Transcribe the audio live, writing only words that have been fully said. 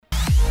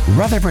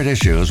Rutherford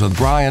Issues with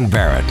Brian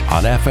Barrett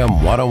on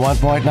FM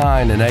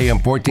 101.9 and AM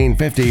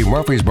 1450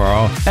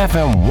 Murfreesboro,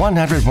 FM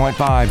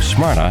 100.5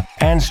 Smyrna,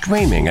 and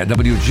streaming at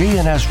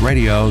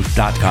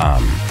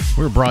WGNSradio.com.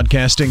 We're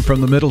broadcasting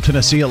from the Middle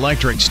Tennessee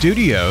Electric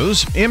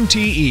Studios.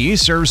 MTE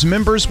serves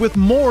members with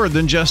more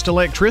than just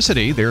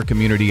electricity. Their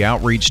community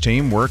outreach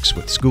team works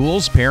with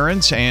schools,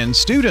 parents, and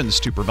students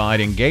to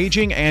provide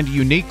engaging and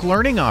unique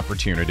learning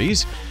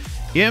opportunities.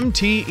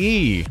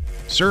 MTE,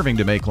 serving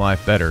to make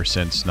life better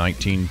since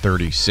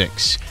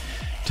 1936.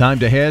 Time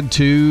to head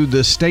to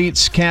the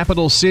state's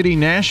capital city,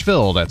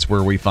 Nashville. That's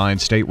where we find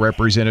State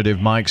Representative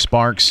Mike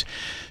Sparks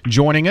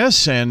joining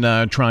us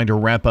and trying to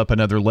wrap up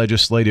another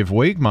legislative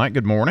week. Mike,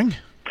 good morning.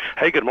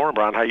 Hey, good morning,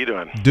 Brian. How you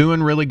doing?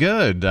 Doing really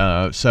good.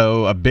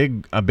 So a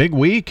big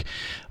week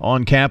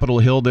on Capitol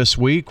Hill this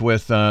week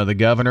with the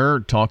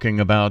governor talking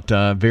about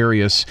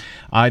various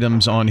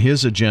items on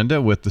his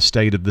agenda with the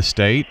state of the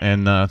state,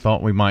 and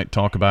thought we might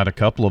talk about a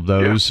couple of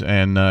those.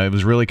 Yeah. And it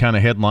was really kind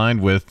of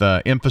headlined with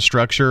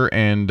infrastructure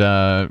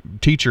and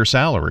teacher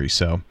salary.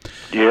 So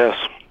yes,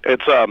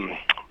 it's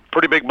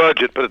pretty big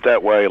budget, put it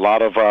that way. A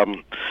lot of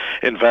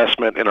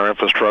investment in our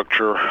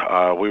infrastructure.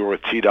 We were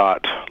with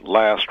TDOT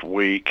last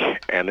week,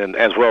 and then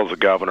as well as the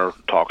governor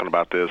talking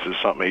about this. Is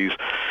something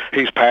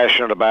he's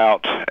passionate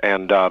about,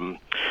 and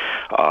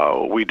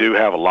we do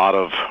have a lot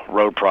of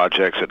road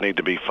projects that need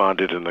to be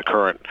funded, and the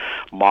current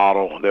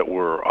model that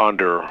we're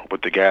under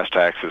with the gas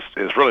tax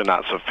is really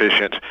not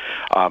sufficient.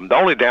 The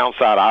only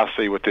downside I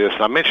see with this,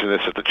 and I mentioned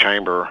this at the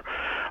Chamber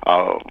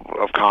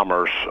of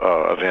Commerce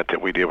event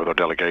that we did with our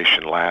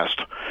delegation last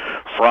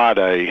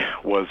Friday,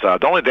 was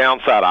the only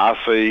downside I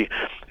see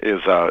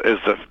is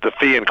the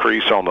fee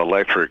increase on the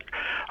electric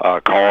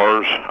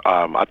cars.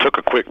 I took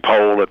a quick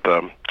poll at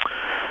the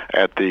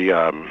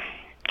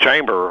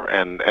Chamber,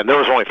 and there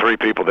was only 3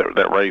 people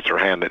that raised their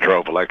hand that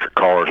drove electric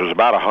cars. There's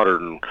about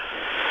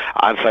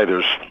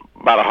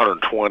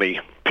 120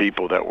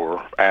 people that were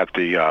at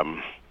the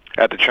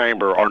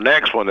Chamber. Our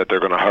next one that they're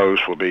going to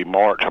host will be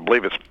March, I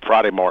believe it's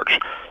Friday, March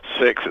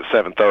 6th at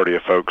 7:30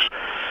 if folks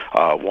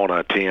want to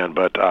attend.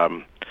 But,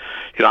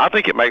 I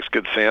think it makes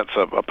good sense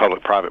of a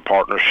public-private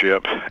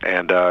partnership,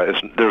 and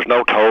there's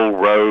no toll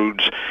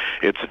roads.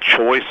 It's a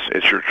choice.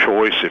 It's your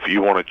choice if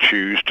you want to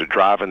choose to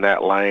drive in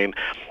that lane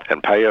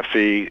and pay a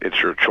fee.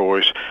 It's your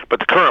choice.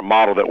 But the current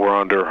model that we're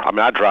under,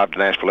 I drive to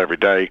Nashville every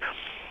day,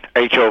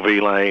 HOV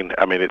lane,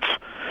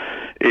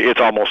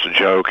 it's almost a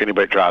joke.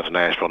 Anybody that drives to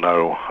Nashville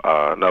knows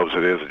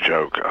it is a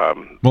joke.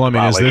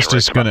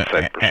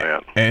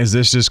 Is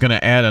this just going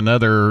to add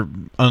another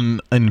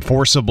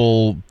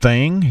unenforceable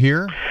thing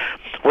here?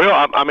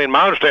 Well, my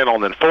understanding on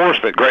the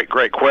enforcement,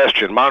 great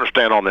question. My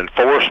understanding on the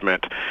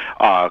enforcement,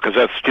 because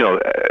that's,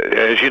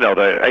 as you know,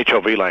 the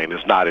HOV lane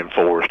is not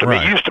enforced.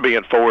 Right. It used to be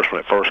enforced when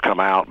it first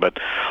come out, but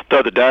the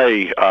other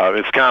day,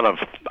 it's kind of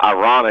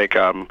ironic.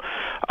 I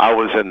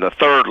was in the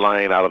 3rd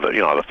lane out of the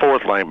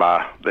 4th lane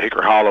by the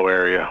Hickory Hollow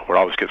area where it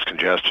always gets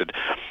congested.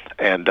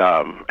 And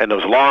there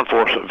was a law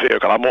enforcement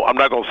vehicle. I'm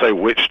not going to say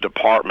which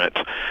department,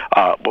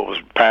 but was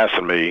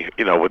passing me,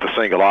 with a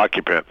single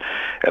occupant.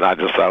 And I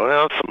just thought,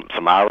 well,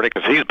 some irony,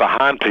 because he's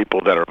behind people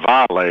that are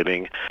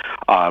violating.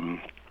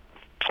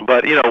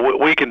 But,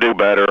 we can do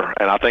better.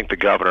 And I think the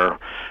governor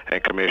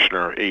and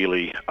Commissioner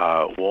Ely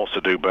wants to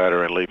do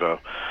better and leave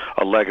a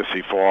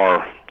legacy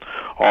for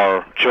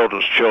our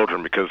children's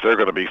children, because they're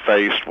going to be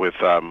faced with,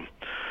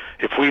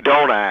 if we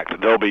don't act,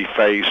 they'll be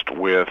faced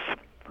with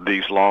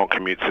these long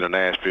commutes into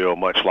Nashville,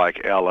 much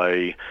like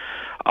L.A.,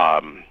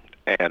 and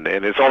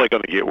it's only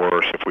going to get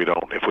worse if we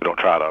don't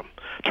try to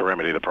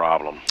remedy the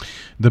problem.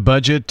 The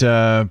budget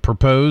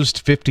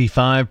proposed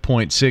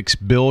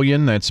 $55.6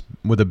 billion. That's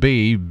with a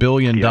B,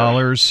 billion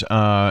dollars,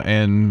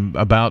 and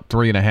about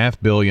 $3.5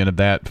 billion of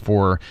that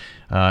for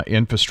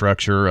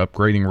infrastructure,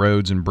 upgrading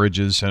roads and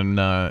bridges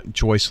and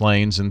choice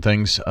lanes and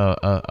things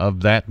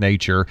of that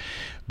nature.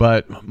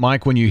 But,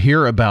 Mike, when you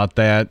hear about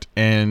that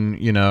and,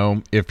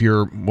 if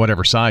you're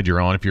whatever side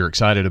you're on, if you're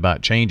excited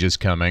about changes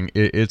coming,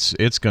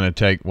 it's going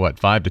to take,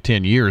 5 to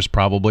 10 years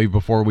probably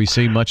before we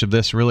see much of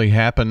this really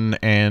happen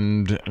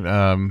and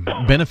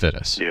benefit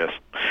us. Yes,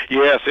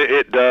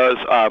 it does.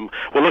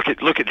 Well, look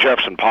at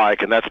Jefferson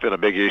Pike, and that's been a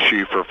big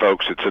issue for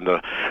folks that's in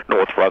the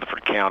North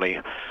Rutherford County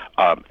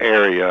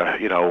area,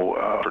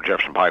 for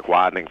Jefferson Pike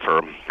widening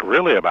for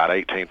really about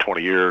 18,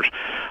 20 years,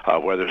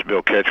 whether it's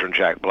Bill Ketchern,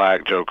 Jack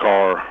Black, Joe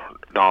Carr,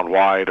 Don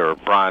White, or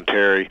Brian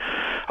Terry,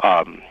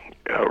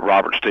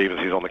 Robert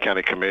Stevens, he's on the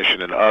county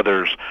commission, and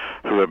others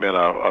who have been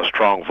a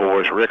strong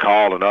voice, Rick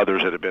Hall and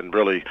others that have been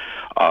really,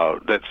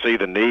 that see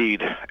the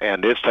need.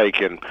 And it's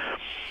taken,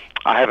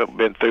 I haven't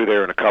been through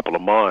there in a couple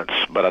of months,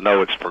 but I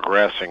know it's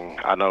progressing.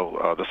 I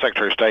know the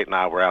Secretary of State and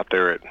I were out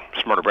there at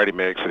Smyrna Ready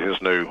Mix at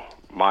his new,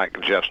 Mike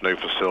and Jeff's new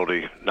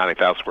facility,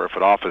 90,000 square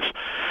foot office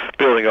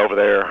building over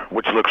there,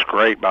 which looks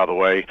great, by the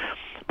way.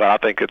 But I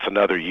think it's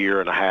another year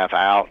and a half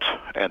out,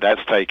 and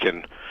that's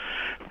taken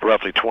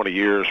roughly 20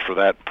 years for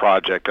that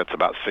project. That's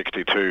about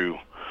 $62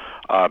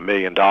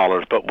 million.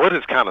 But what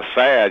is kind of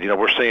sad,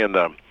 we're seeing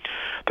the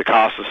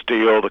cost of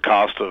steel, the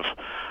cost of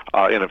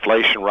in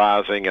inflation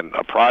rising, and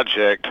a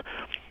project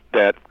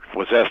that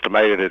was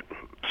estimated at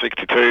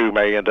 62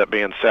 may end up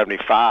being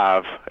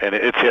 75, and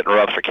it's hitting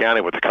Rutherford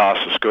County with the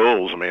cost of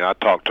schools. I mean, I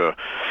talked to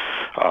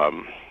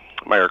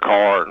Mayor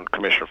Carr and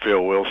Commissioner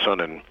Phil Wilson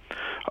and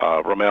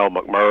Ramel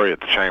McMurray at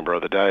the Chamber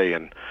of the day,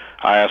 and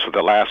I asked with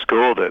the last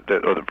school or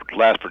the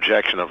last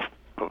projection of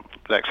the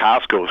next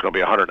high school is going to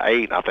be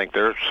 108. I think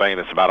they're saying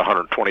it's about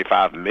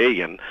 125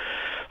 million.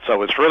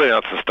 So it's really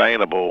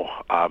unsustainable.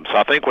 So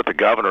I think what the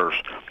governor's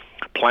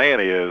plan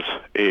is,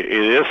 it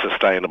is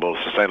sustainable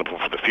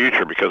for the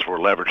future because we're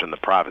leveraging the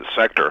private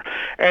sector,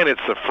 and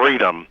it's the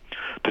freedom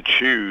to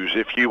choose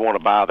if you want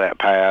to buy that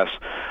pass.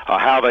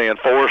 How they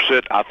enforce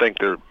it, I think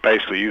they're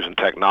basically using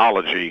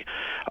technology,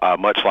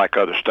 much like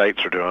other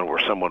states are doing,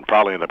 where someone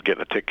probably end up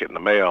getting a ticket in the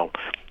mail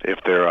if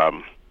they're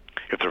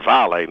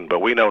violating.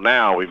 But we know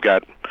now we've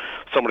got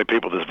so many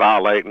people that's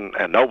violating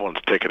and no one's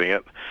ticketing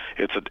it.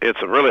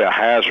 It's really a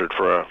hazard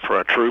for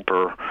a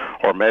trooper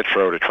or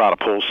Metro to try to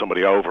pull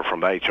somebody over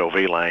from the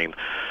HOV lane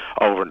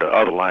over into the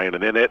other lane,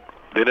 and then it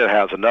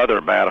has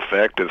another bad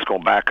effect. It's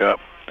going to back up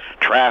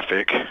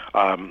traffic.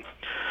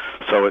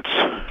 So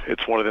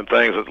it's one of them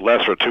things that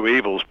lesser of two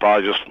evils.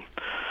 Probably just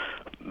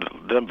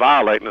them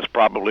violating is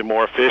probably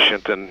more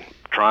efficient than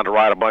trying to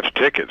write a bunch of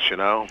tickets, you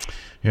know.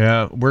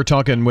 Yeah, we're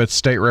talking with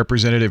State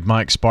Representative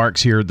Mike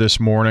Sparks here this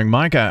morning.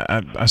 Mike,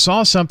 I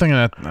saw something,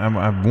 and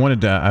I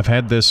wanted to. I've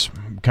had this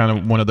kind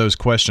of one of those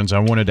questions I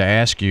wanted to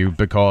ask you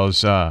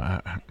because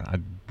I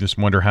just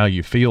wonder how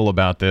you feel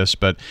about this,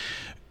 but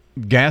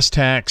gas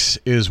tax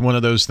is one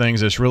of those things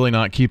that's really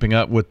not keeping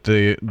up with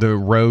the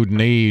road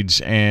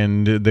needs,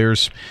 and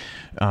there's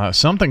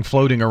something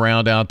floating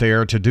around out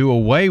there to do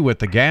away with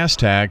the gas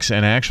tax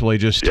and actually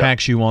just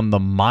tax you on the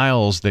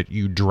miles that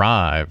you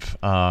drive.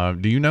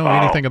 Do you know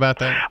anything about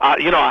that? I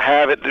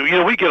haven't.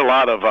 We get a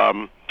lot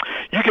of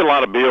you get a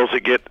lot of bills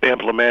that get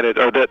implemented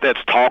or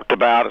that's talked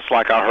about. It's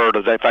like I heard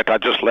of. In fact, I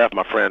just left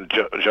my friend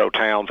Joe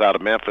Towns out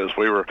of Memphis.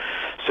 We were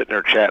sitting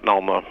there chatting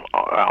on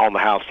the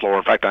House floor.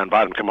 In fact, I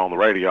invited him to come on the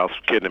radio. I was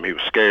kidding him; he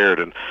was scared.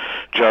 And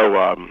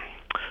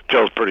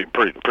Joe's pretty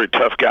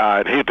tough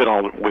guy, and he'd been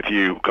on with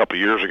you a couple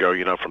of years ago,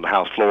 from the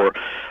House floor.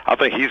 I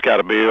think he's got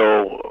a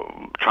bill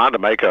trying to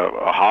make a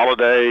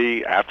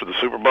holiday after the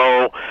Super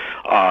Bowl.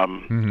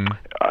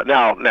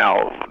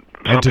 Now.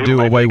 And to do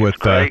away with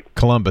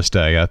Columbus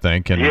Day, I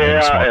think.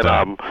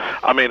 It'll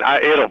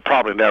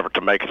probably never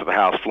to make it to the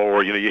House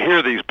floor. You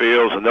hear these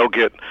bills, and they'll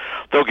get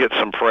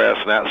some press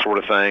and that sort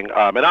of thing.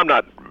 And I'm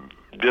not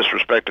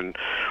disrespecting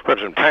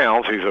Representative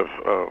Towns; he's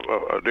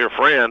a dear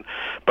friend,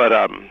 but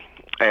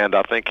and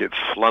I think it's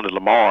London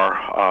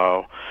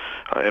Lamar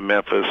in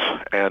Memphis.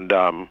 And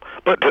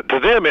but to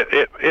them,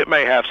 it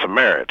may have some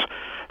merit.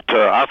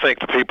 I think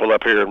the people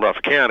up here in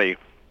Rutherford County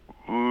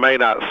may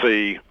not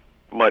see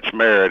much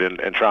merit in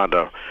trying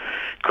to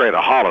create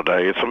a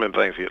holiday. It's some of the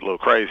things get a little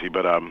crazy,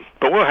 but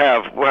we'll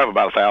have about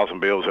 1,000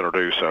 bills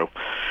introduced, so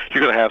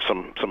you're going to have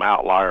some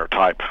outlier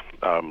type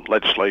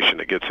legislation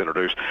that gets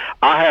introduced.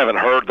 I haven't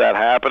heard that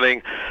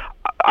happening.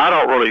 I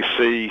don't really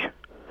see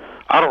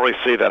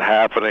that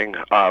happening.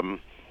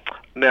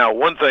 Now,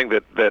 one thing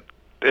that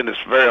and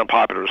it's very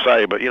unpopular to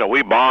say, but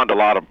we bond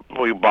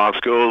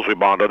schools, we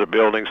bond other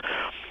buildings.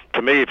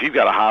 To me, if you've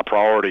got a high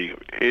priority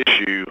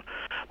issue,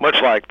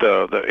 much like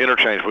the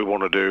interchange we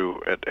want to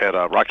do at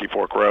Rocky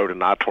Fork Road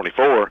and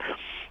I-24,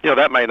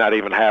 that may not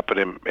even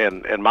happen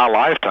in my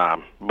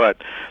lifetime. But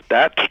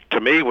that, to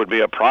me, would be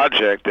a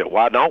project that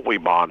why don't we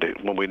bond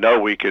it when we know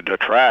we could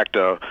attract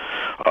some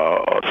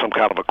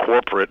kind of a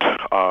corporate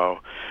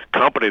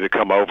company to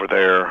come over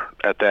there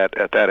at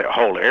that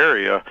whole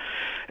area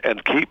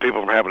and keep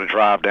people from having to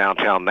drive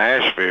downtown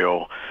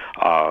Nashville.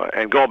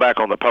 And going back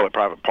on the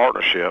public-private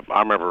partnership,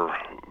 I remember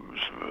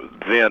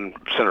then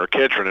Senator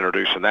Ketchern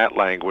introducing that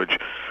language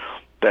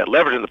that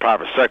leveraging the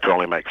private sector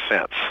only makes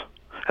sense,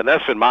 and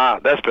that's been my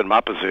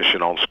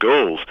position on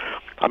schools.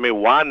 I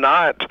mean, why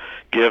not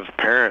give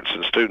parents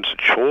and students a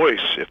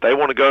choice if they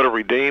want to go to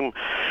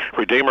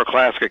Redeemer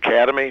Classic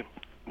Academy?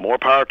 More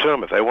power to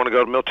them. If they want to go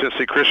to Middle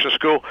Tennessee Christian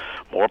School,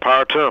 more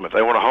power to them. If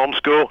they want to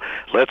homeschool,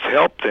 let's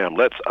help them.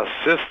 Let's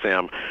assist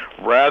them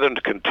rather than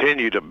to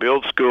continue to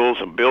build schools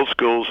and build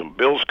schools and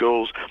build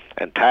schools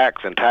and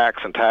tax and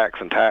tax and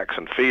tax and tax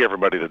and fee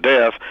everybody to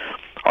death.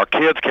 Our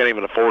kids can't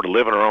even afford to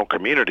live in our own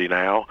community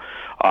now.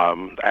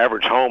 The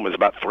average home is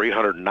about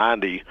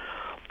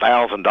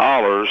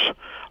 $390,000.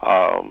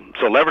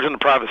 So leveraging the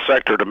private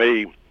sector, to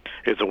me,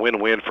 is a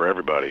win-win for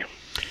everybody.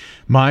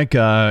 Mike,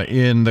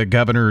 in the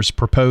governor's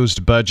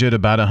proposed budget,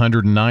 about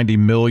 $190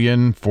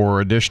 million for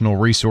additional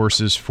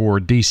resources for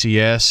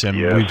DCS, and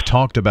we've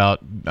talked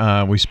about.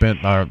 We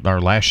spent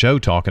our last show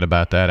talking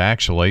about that,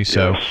 actually.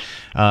 So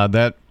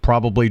that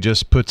probably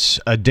just puts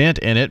a dent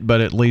in it, but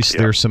at least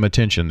there's some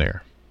attention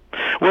there.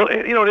 Well,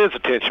 it is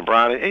attention,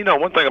 Brian.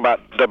 And, one thing about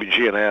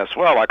WGNS,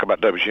 what I like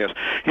about WGNS,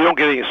 you don't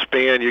get any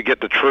spin. You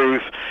get the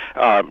truth.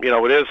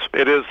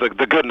 It is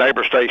the good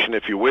neighbor station,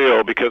 if you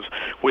will, because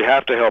we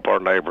have to help our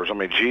neighbors. I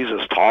mean,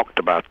 Jesus talked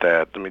about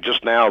that. I mean,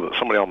 just now that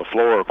somebody on the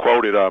floor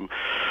quoted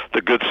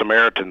the Good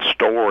Samaritan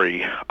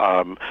story,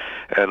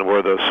 and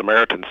where the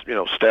Samaritans,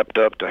 stepped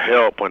up to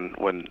help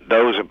when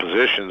those in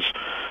positions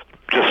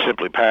just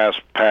simply pass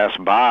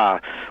by.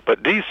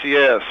 But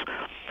DCS,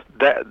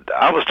 that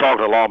I was talking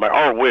to a lawmaker,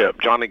 our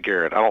whip, Johnny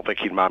Garrett. I don't think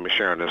he'd mind me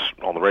sharing this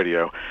on the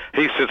radio.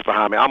 He sits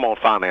behind me. I'm on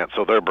finance,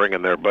 so they're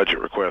bringing their budget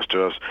request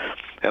to us.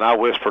 And I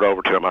whispered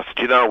over to him. I said,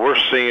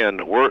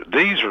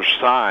 these are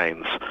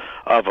signs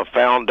of a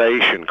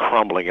foundation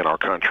crumbling in our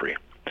country.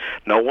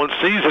 No one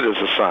sees it as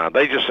a sign.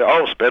 They just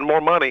say, spend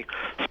more money,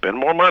 spend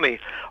more money.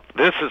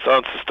 This is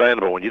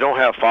unsustainable. When you don't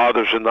have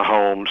fathers in the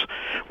homes,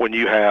 when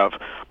you have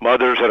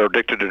mothers that are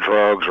addicted to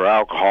drugs or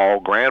alcohol,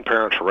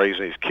 grandparents are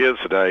raising these kids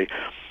today,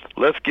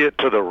 let's get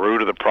to the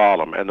root of the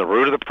problem. And the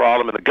root of the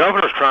problem, and the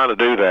governor's trying to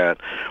do that.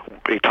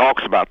 He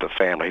talks about the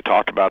family. He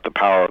talked about the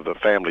power of the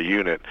family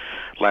unit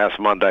last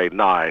Monday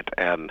night.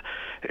 And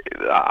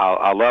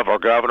I love our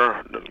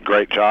governor.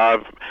 Great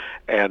job.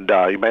 And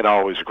you may not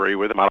always agree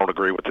with him. I don't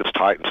agree with this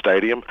Titan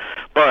Stadium.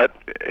 But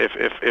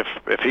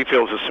if he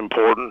feels it's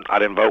important, I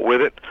didn't vote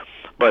with it.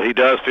 But he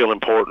does feel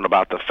important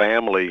about the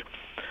family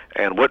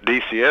and what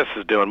DCS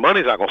is doing.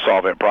 Money's not going to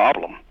solve that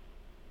problem.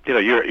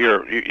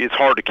 It's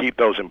hard to keep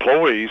those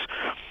employees.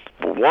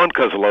 One,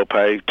 because of low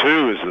pay.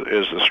 Two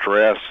is the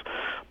stress.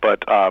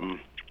 But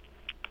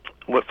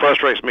what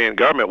frustrates me in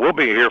government, we'll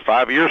be here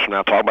 5 years from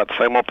now talking about the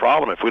same old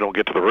problem if we don't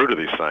get to the root of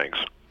these things.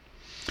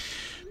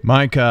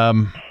 Mike,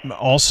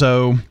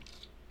 also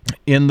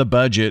in the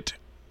budget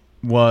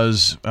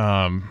was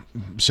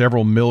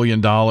several $1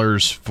 million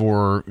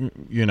for,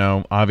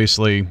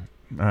 obviously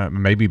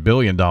maybe $1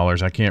 billion.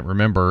 I can't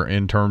remember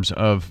in terms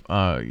of,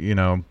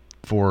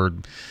 for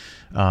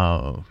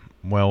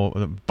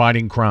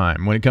fighting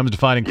crime. When it comes to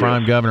fighting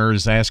crime, governor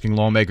is asking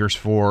lawmakers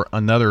for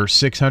another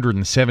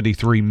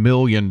 $673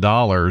 million,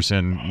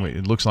 and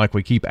it looks like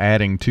we keep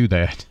adding to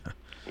that.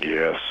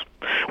 Yes.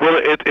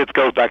 Well, it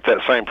goes back to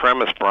that same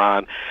premise,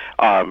 Brian.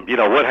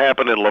 What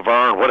happened in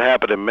Laverne, what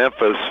happened in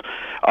Memphis,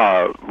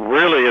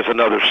 really is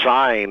another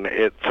sign.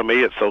 To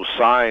me, it's those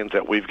signs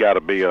that we've got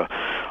to be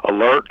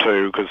alert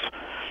to, because,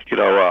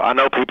 I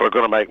know people are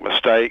going to make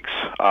mistakes,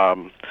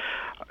 and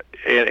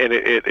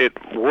it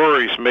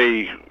worries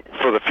me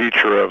for the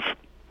future of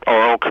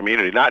our own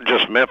community, not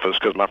just Memphis,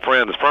 because my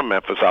friend is from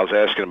Memphis. I was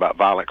asking about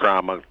violent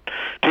crime among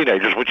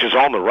teenagers, which is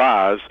on the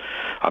rise.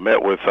 I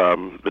met with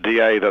the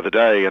DA the other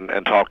day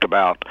and talked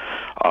about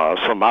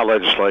some of my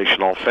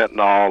legislation on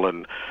fentanyl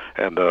and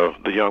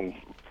the young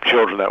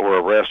children that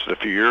were arrested a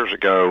few years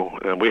ago,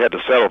 and we had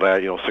to settle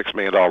that, $6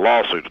 million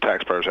lawsuit the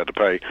taxpayers had to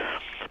pay.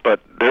 But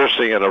they're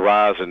seeing a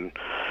rise in,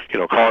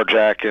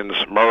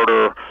 carjackings,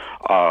 murder,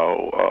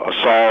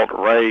 assault,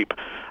 rape.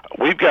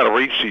 We've got to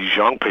reach these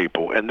young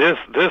people, and these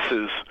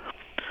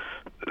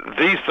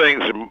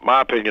things, in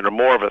my opinion, are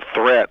more of a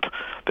threat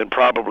than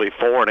probably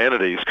foreign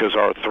entities, because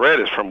our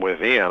threat is from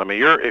within. I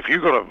mean,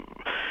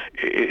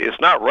 it's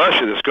not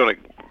Russia that's going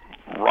to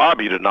rob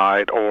you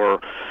tonight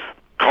or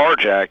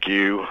carjack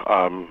you.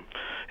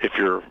 If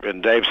you're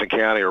in Davidson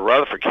County or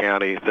Rutherford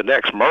County, the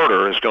next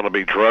murder is going to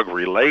be drug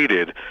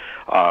related.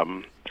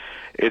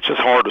 It's just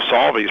hard to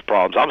solve these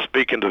problems. I'm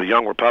speaking to the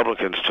young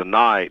Republicans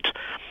tonight,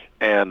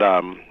 and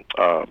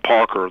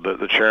Parker,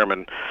 the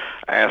chairman,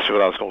 asked me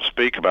what I was going to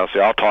speak about. I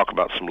said, I'll talk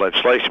about some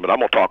legislation, but I'm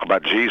going to talk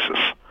about Jesus.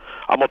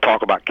 I'm going to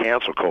talk about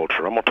cancel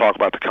culture. I'm going to talk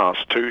about the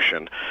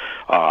Constitution.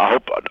 I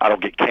hope I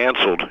don't get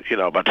canceled,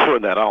 by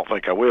doing that. I don't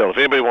think I will. If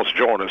anybody wants to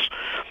join us,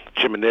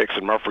 Jimmy Nix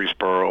in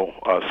Murfreesboro,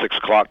 6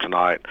 o'clock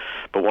tonight.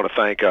 But want to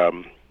thank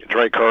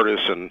Dre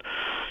Curtis and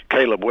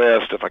Caleb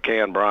West, if I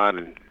can, Brian,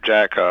 and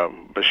Jack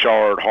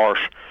Bouchard,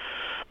 Harsh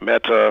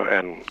Mehta,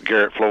 and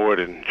Garrett Floyd,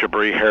 and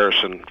Jabri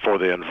Harrison for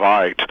the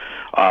invite.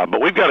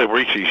 But we've got to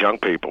reach these young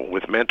people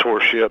with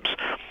mentorships,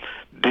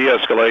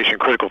 de-escalation,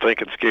 critical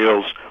thinking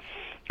skills,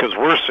 because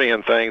we're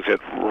seeing things that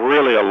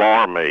really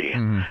alarm me.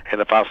 Mm-hmm. And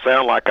if I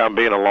sound like I'm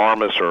being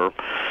alarmist or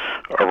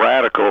a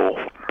radical,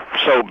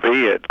 so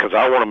be it, because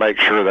I want to make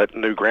sure that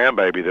new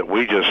grandbaby that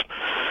we just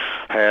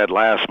had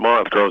last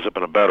month grows up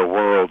in a better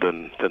world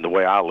than the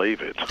way I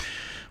leave it.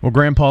 Well,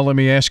 Grandpa, let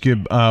me ask you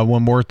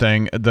one more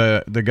thing.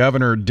 The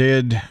governor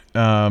did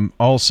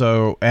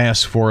also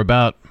ask for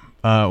about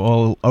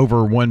over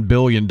 $1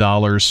 billion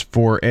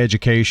for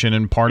education,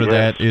 and part of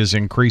that is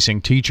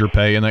increasing teacher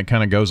pay, and that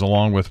kind of goes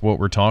along with what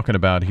we're talking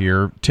about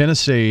here.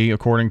 Tennessee,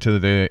 according to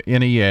the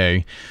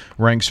NEA,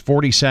 ranks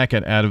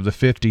 42nd out of the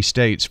 50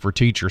 states for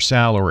teacher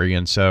salary,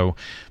 and so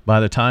by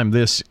the time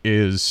this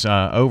is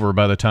over,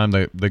 by the time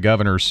the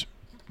governor's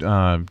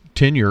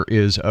tenure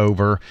is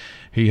over,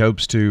 he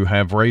hopes to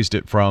have raised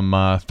it from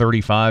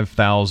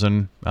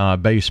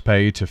 $35,000 base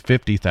pay to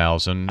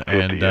 $50,000,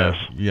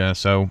 and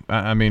so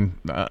I mean,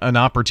 an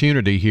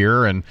opportunity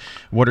here. And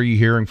what are you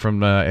hearing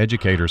from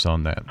educators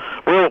on that?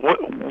 Well,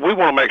 we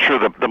want to make sure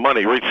that the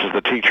money reaches the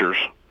teachers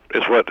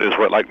is what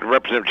like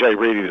Representative Jay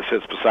Reedy that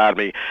sits beside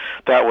me.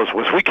 That was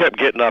we kept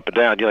getting up and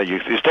down. You know, you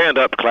stand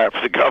up to clap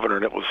for the governor,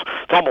 and it's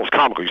almost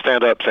comical. You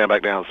stand up, stand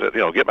back down, sit,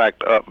 get back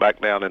up,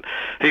 back down, and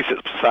he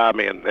sits beside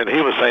me, and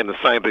he was saying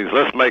the same things.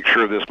 Let's make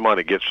sure this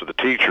money gets to the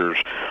teachers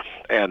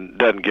and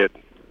doesn't get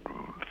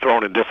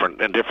thrown in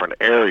different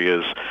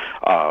areas.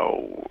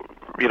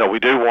 We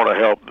do want to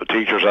help the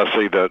teachers. I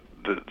see that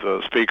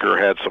the speaker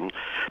had some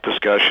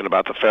discussion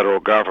about the federal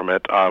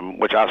government,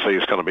 which I see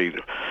is going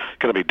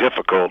to be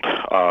difficult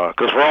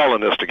because we're all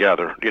in this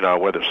together.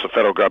 Whether it's the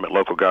federal government,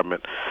 local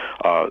government,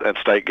 and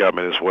state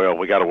government as well.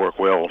 We got to work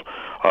well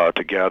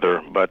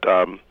together. But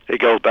it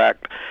goes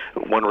back.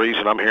 One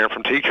reason I'm hearing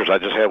from teachers, I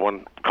just had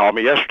one call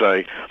me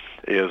yesterday,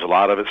 is a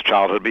lot of it's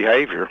childhood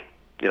behavior.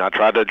 I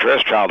tried to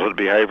address childhood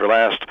behavior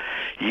last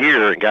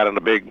year and got in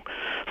a big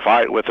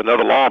fight with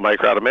another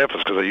lawmaker out of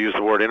Memphis because I used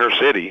the word inner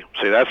city.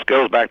 See, that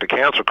goes back to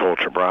cancel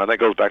culture, Brian. That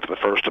goes back to the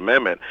First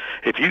Amendment.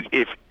 If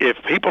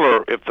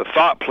the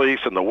thought police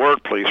and the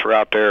word police are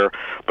out there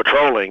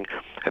patrolling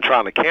and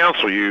trying to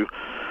cancel you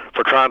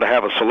for trying to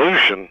have a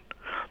solution,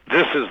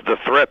 this is the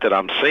threat that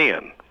I'm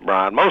seeing,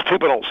 Brian. Most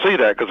people don't see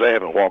that because they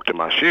haven't walked in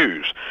my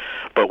shoes.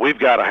 But we've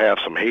got to have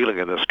some healing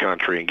in this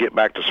country and get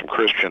back to some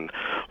Christian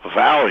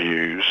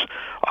values.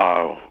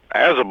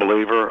 As a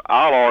believer,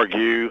 I'll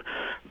argue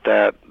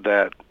that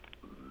the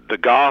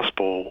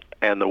gospel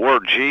and the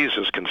word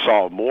Jesus can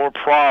solve more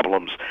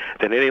problems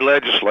than any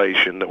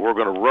legislation that we're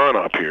going to run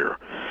up here.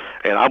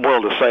 And I'm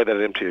willing to say that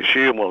at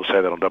MTSU. I'm willing to say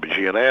that on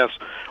WGNS.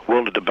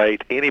 Willing to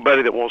debate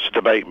anybody that wants to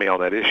debate me on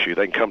that issue.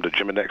 They can come to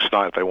Jimmy next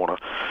night if they want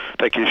to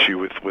take issue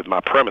with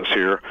my premise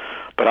here.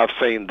 But I've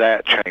seen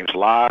that change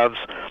lives.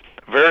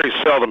 Very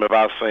seldom have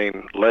I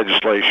seen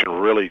legislation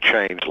really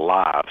change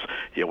lives.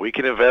 Yeah, we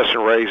can invest in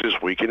raises,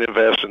 we can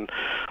invest in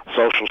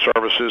social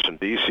services and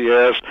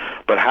DCS,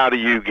 but how do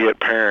you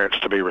get parents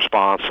to be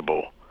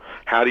responsible?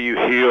 How do you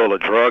heal a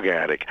drug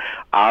addict?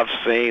 I've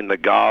seen the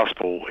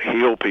gospel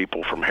heal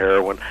people from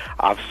heroin.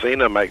 I've seen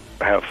them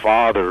have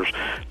fathers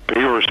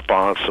be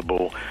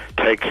responsible,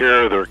 take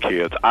care of their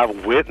kids.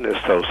 I've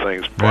witnessed those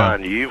things.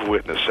 Brian, you've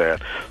witnessed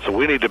that. So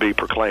we need to be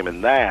proclaiming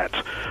that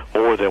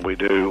more than we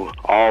do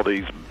all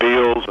these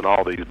bills and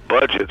all these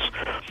budgets,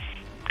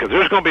 because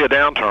there's going to be a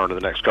downturn in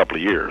the next couple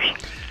of years.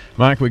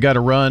 Mike, we got to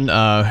run.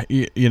 I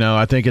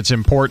think it's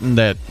important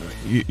that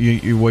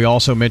we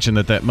also mention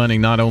that money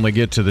not only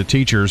get to the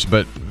teachers,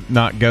 but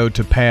not go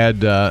to pad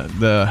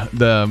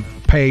the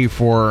pay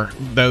for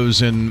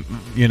those in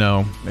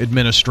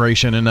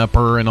administration and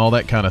upper and all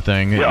that kind of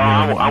thing. Yeah,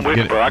 I'm with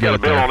you, bro. I got a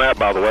bill on that,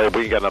 by the way.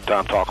 We ain't got enough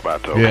time to talk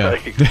about it. Okay? Yeah.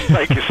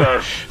 Thank you,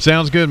 sir.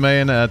 Sounds good,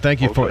 man.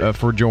 Thank you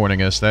for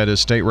joining us. That is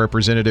State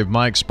Representative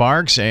Mike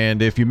Sparks.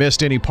 And if you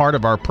missed any part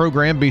of our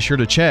program, be sure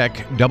to check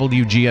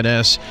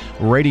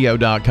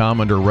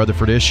WGNSradio.com under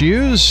Rutherford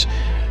Issues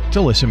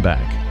to listen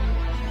back.